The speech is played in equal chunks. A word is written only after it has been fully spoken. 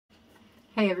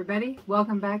Hey everybody,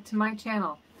 welcome back to my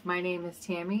channel. My name is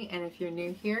Tammy, and if you're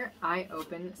new here, I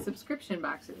open subscription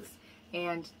boxes.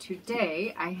 And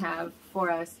today I have for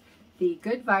us the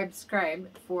Good Vibes Scribe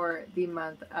for the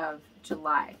month of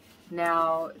July.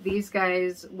 Now, these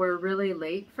guys were really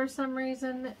late for some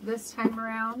reason this time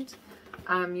around.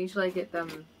 Usually I get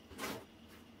them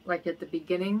like at the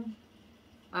beginning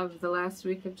of the last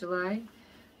week of July,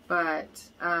 but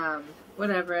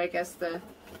whatever, I guess the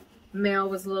mail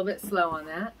was a little bit slow on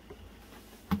that.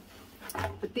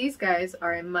 But these guys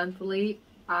are a monthly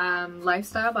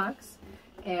lifestyle box,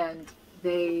 and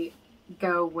they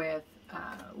go with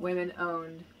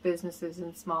women-owned businesses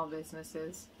and small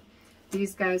businesses.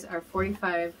 These guys are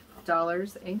 $45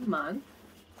 a month,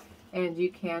 and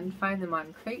you can find them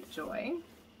on Cratejoy.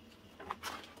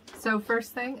 So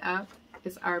first thing up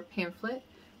is our pamphlet,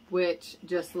 which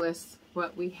just lists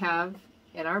what we have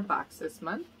in our box this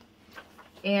month.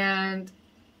 And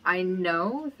I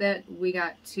know that we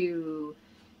got to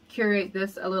curate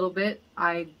this a little bit.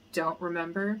 I don't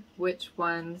remember which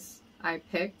ones I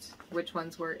picked, which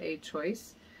ones were a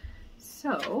choice.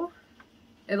 So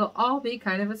it'll all be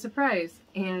kind of a surprise.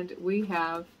 And we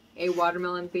have a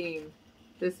watermelon theme.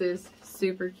 This is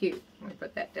super cute. Let me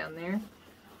put that down there.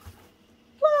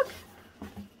 Look!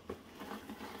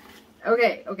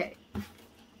 Okay.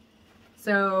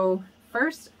 So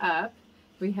first up,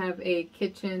 we have a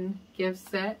kitchen gift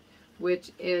set,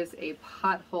 which is a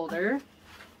pot holder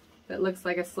that looks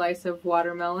like a slice of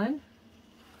watermelon,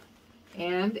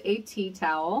 and a tea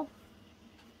towel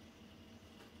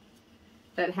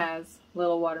that has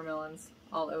little watermelons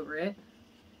all over it.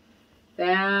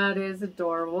 That is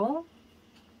adorable.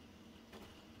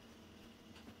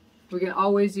 We can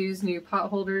always use new pot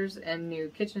holders and new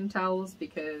kitchen towels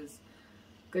because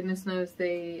goodness knows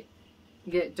they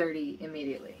get dirty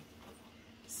immediately.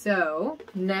 So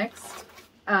next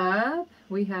up,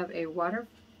 we have a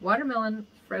watermelon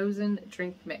frozen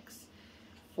drink mix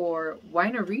for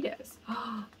Wineritas.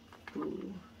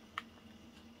 Ooh.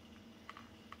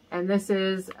 And this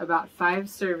is about 5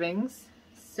 servings.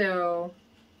 So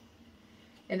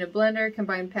in a blender,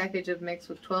 combined package of mix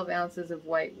with 12 ounces of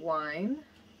white wine,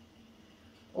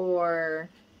 or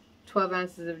 12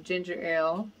 ounces of ginger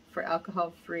ale for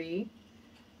alcohol free,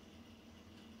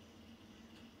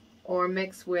 or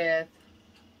mix with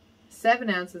 7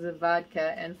 ounces of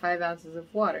vodka and 5 ounces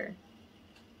of water.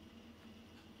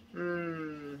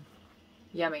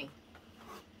 Yummy.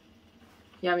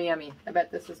 Yummy, yummy. I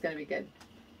bet this is going to be good.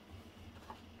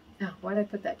 Oh, why did I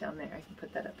put that down there? I can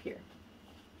put that up here.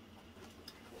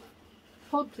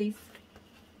 Hold, please.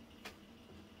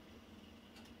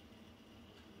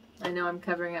 I know I'm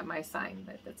covering up my sign,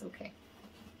 but that's okay.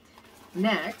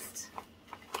 Next,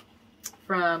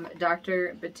 from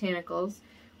Dr. Botanicals,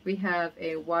 we have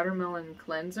a watermelon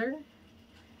cleanser,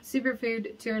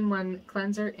 superfood 2-in-1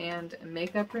 cleanser and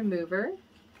makeup remover.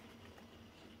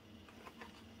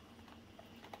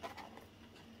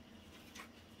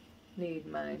 Need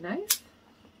my knife.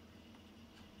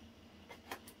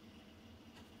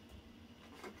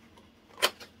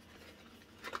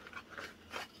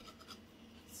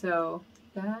 So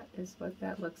that is what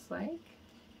that looks like.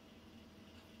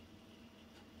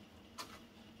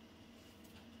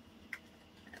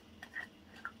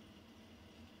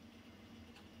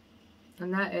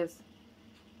 And that is,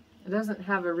 it doesn't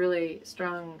have a really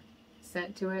strong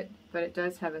scent to it, but it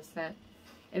does have a scent.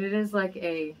 And it is like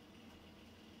a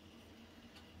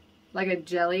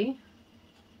jelly,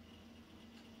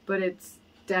 but it's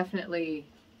definitely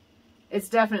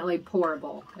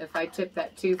pourable. If I tip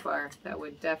that too far, that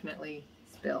would definitely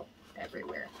spill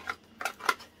everywhere.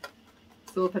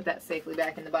 So we'll put that safely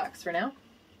back in the box for now.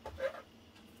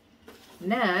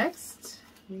 Next,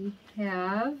 we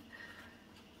have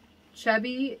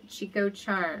Chubby Chico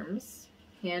Charms,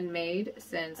 handmade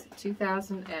since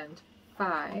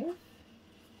 2005.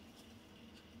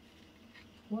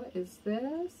 What is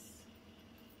this?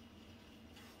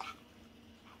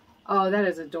 Oh, that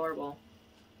is adorable.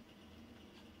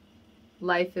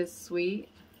 Life is Sweet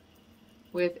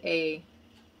with a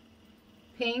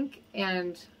pink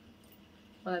and,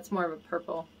 well, that's more of a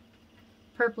purple.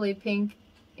 Purpley pink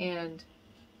and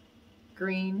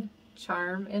green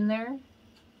charm in there.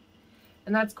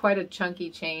 And that's quite a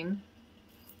chunky chain.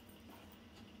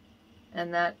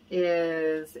 And that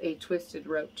is a twisted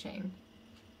rope chain,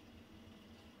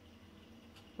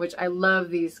 which I love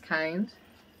these kind.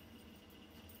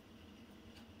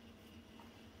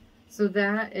 So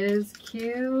that is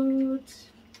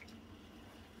cute.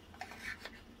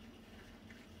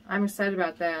 I'm excited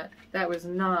about that. That was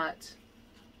not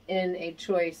in a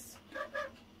choice,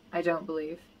 I don't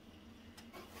believe.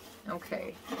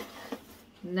 Okay.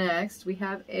 Next, we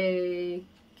have a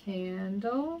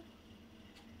candle,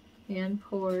 hand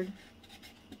poured.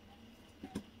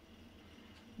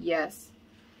 Yes.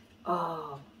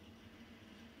 Oh.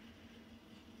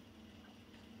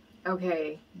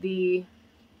 Okay, the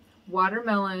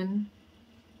watermelon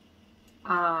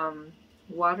Hubba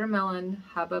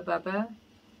Bubba.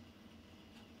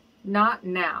 Not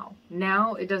now.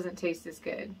 Now it doesn't taste as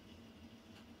good.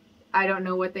 I don't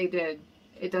know what they did.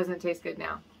 It doesn't taste good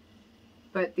now.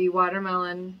 But the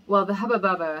watermelon, well, the Hubba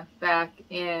Bubba back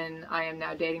in, I am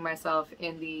now dating myself,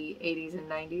 in the 80s and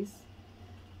 90s.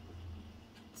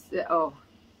 Oh,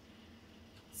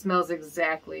 smells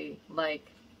exactly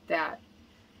like that.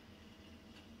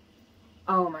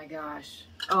 Oh my gosh.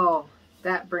 Oh,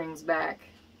 that brings me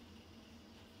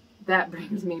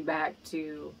back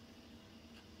to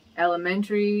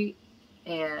elementary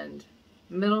and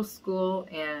middle school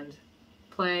and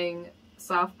playing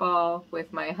softball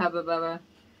with my Hubba Bubba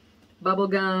bubble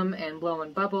gum and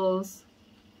blowing bubbles.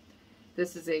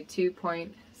 This is a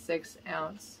 2.6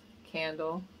 ounce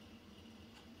candle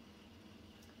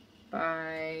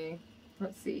by,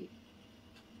 let's see,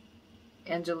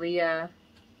 Angela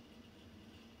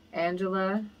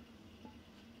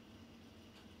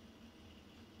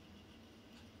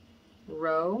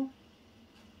BREO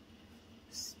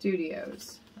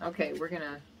Studios. Okay, we're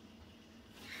gonna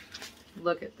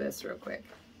look at this real quick.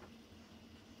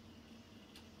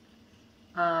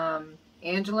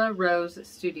 Angela Rose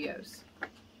Studios.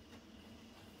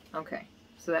 Okay,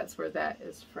 so that's where that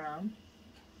is from.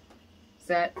 Is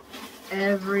that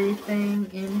everything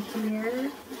in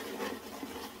here?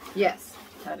 Yes,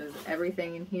 that is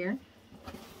everything in here.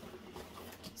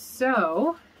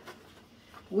 So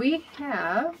we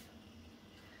have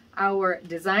our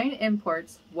Design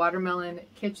Imports Watermelon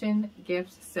Kitchen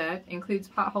Gift Set. Includes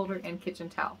pot holder and kitchen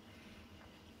towel.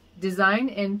 Design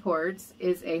Imports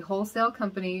is a wholesale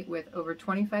company with over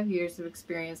 25 years of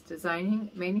experience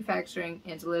designing, manufacturing,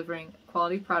 and delivering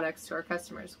quality products to our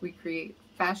customers. We create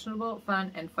fashionable,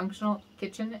 fun, and functional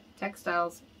kitchen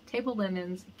textiles, table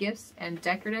linens, gifts, and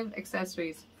decorative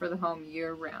accessories for the home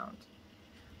year-round.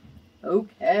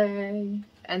 Okay.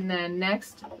 And then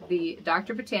next, the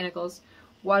Dr. Botanicals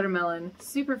Watermelon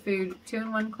Superfood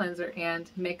 2-in-1 Cleanser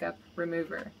and Makeup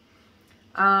Remover.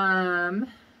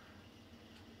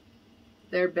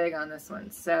 They're big on this one.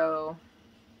 So,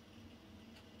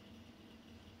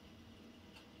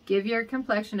 give your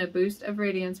complexion a boost of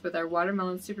radiance with our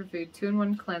Watermelon Superfood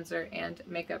 2-in-1 Cleanser and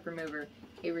Makeup Remover.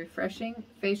 A refreshing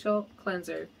facial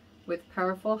cleanser with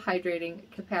powerful hydrating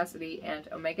capacity and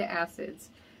omega acids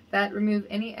that remove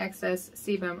any excess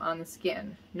sebum on the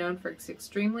skin. Known for its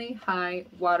extremely high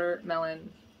water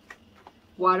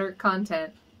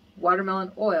content,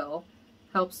 watermelon oil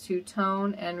helps to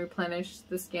tone and replenish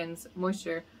the skin's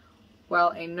moisture, while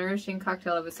a nourishing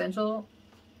cocktail of essential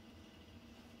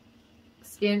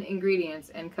skin ingredients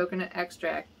and coconut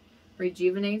extract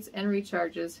rejuvenates and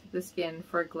recharges the skin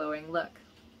for a glowing look.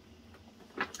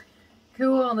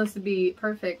 Cool, this would be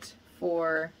perfect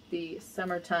for the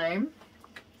summertime.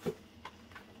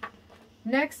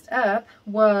 Next up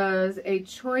was a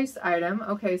choice item.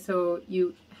 Okay, so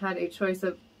you had a choice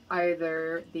of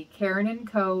either the Karen &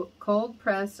 Co. Cold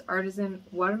Press Artisan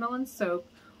Watermelon Soap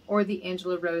or the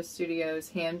Angela Rose Studios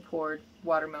Hand Poured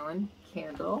Watermelon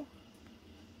Candle.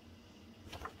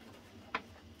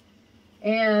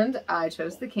 And I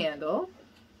chose the candle.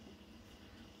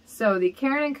 So the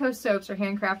Karen & Co. soaps are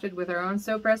handcrafted with our own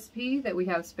soap recipe that we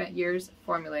have spent years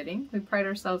formulating. We pride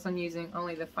ourselves on using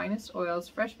only the finest oils,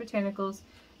 fresh botanicals,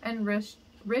 and rich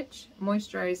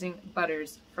moisturizing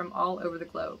butters from all over the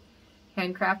globe.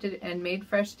 Handcrafted and made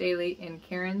fresh daily in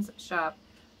Karen's shop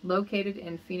located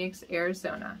in Phoenix,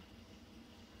 Arizona.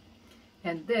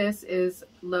 And this is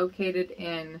located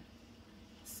in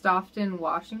Stoughton,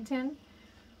 Washington.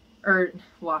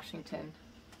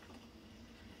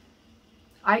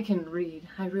 I can read.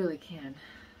 I really can.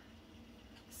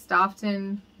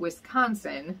 Stoughton,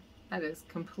 Wisconsin. That is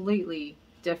a completely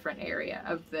different area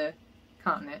of the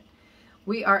continent.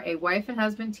 We are a wife and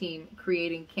husband team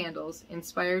creating candles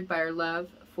inspired by our love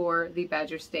for the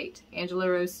Badger State. Angela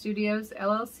Rose Studios,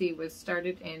 LLC was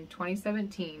started in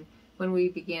 2017 when we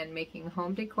began making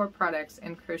home decor products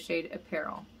and crocheted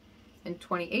apparel. In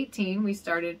 2018, we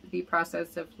started the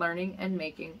process of learning and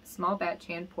making small batch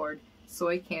hand-poured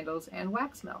soy candles and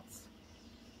wax melts.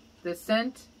 The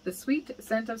sweet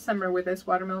scent of summer with this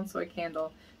watermelon soy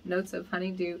candle, notes of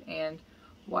honeydew and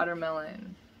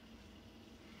watermelon.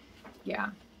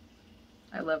 Yeah,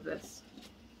 I love this.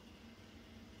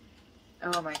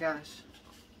 Oh my gosh.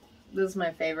 This is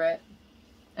my favorite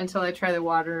until I try the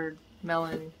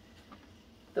watermelon,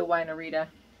 the Wine-A-Rita.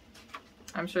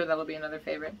 I'm sure that'll be another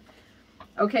favorite.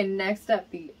 Okay, next up,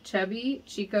 the Chubby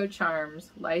Chico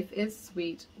Charms Life is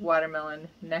Sweet Watermelon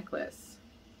Necklace,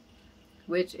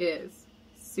 which is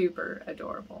super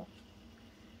adorable.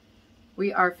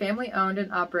 We are family owned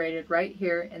and operated right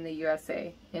here in the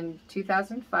USA. In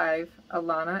 2005,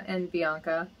 Alana and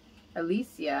Bianca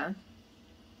Alicia,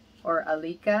 or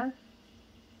Alika,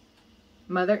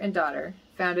 mother and daughter,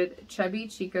 founded Chubby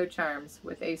Chico Charms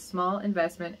with a small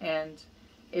investment and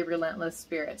a relentless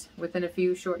spirit. Within a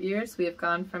few short years, we have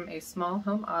gone from a small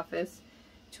home office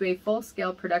to a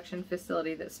full-scale production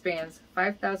facility that spans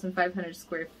 5,500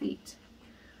 square feet.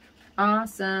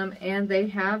 Awesome. And they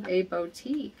have a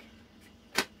boutique.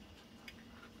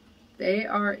 They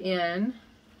are in,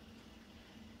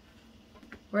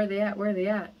 where are they at? Where are they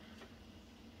at?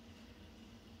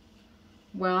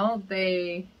 Well,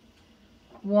 they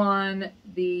won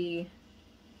the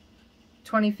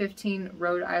 2015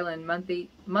 Rhode Island Monthly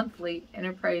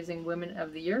Enterprising Women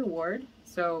of the Year Award.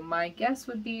 So my guess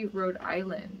would be Rhode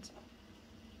Island.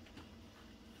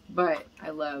 But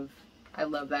I love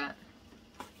that.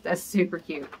 That's super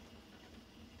cute.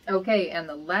 Okay, and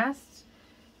the last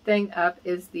thing up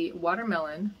is the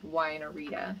Watermelon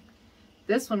Wine-A-Rita.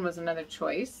 This one was another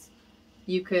choice.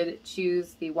 You could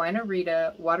choose the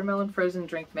Wine-A-Rita Watermelon Frozen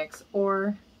Drink Mix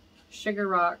or Sugar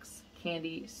Rocks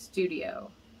Candy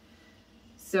Studio.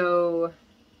 So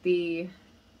the,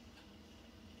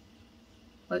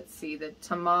 let's see, the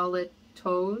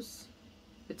Tamalitos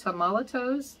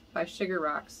by Sugar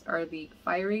Rocks are the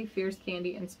fiery, fierce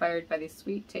candy inspired by the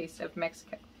sweet taste of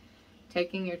Mexico,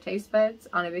 taking your taste buds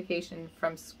on a vacation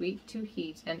from sweet to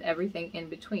heat and everything in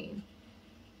between.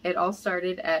 It all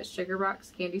started at Sugar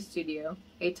Rocks Candy Studio,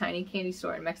 a tiny candy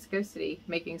store in Mexico City,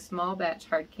 making small batch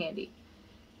hard candy.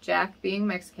 Jack, being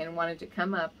Mexican, wanted to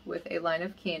come up with a line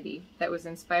of candy that was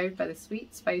inspired by the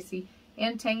sweet, spicy,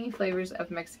 and tangy flavors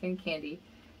of Mexican candy,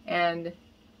 and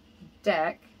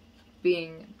Deck,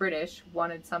 being British,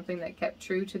 wanted something that kept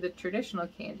true to the traditional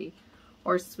candy,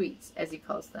 or sweets, as he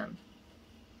calls them.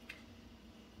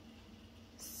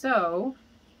 So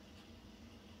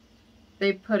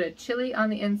they put a chili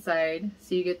on the inside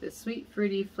so you get the sweet,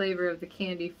 fruity flavor of the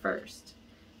candy first.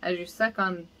 As you suck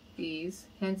on these,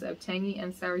 hints of tangy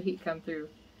and sour heat come through.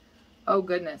 Oh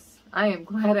goodness, I am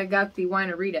glad I got the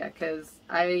Wine-A-Rita, because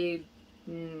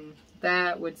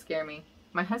that would scare me.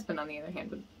 My husband, on the other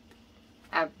hand,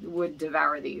 would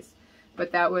devour these.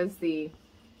 But that was the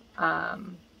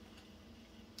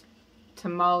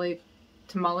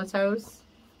Tamalitos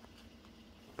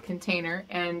container,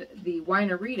 and the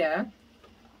Wine-A-Rita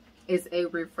is a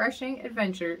refreshing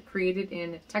adventure created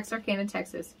in Texarkana,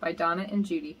 Texas by Donna and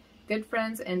Judy, good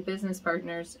friends and business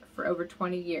partners for over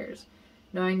 20 years.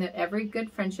 Knowing that every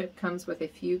good friendship comes with a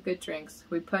few good drinks,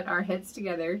 we put our heads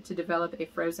together to develop a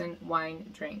frozen wine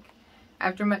drink.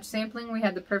 After much sampling, we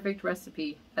had the perfect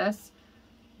recipe. Thus,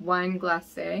 Wine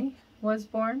Glacé was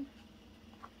born.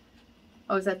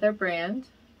 Oh, is that their brand?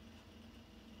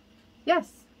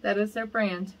 Yes, that is their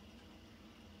brand.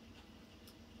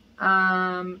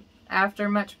 After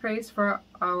much praise for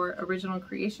our original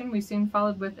creation, we soon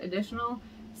followed with additional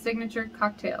signature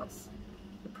cocktails.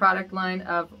 The product line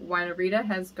of Wine-A-Rita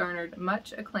has garnered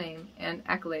much acclaim, and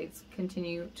accolades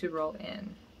continue to roll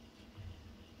in.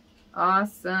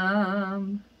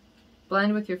 Awesome!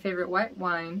 Blend with your favorite white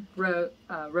wine,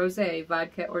 rosé,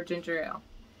 vodka, or ginger ale.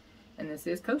 And this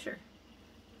is kosher.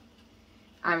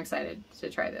 I'm excited to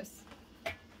try this.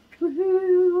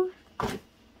 Woohoo!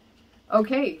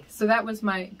 Okay, so that was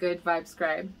my Good Vibe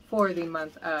Scribe for the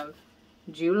month of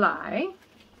July.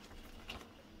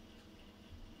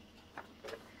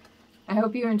 I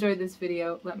hope you enjoyed this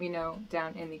video. Let me know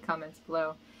down in the comments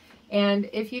below. And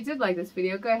if you did like this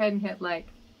video, go ahead and hit like.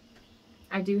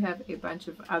 I do have a bunch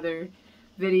of other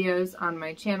videos on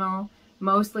my channel,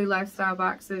 mostly lifestyle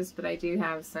boxes, but I do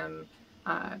have some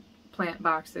plant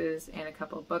boxes and a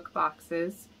couple book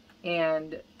boxes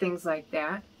and things like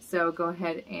that. So go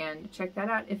ahead and check that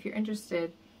out if you're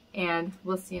interested, and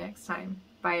we'll see you next time.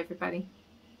 Bye, everybody.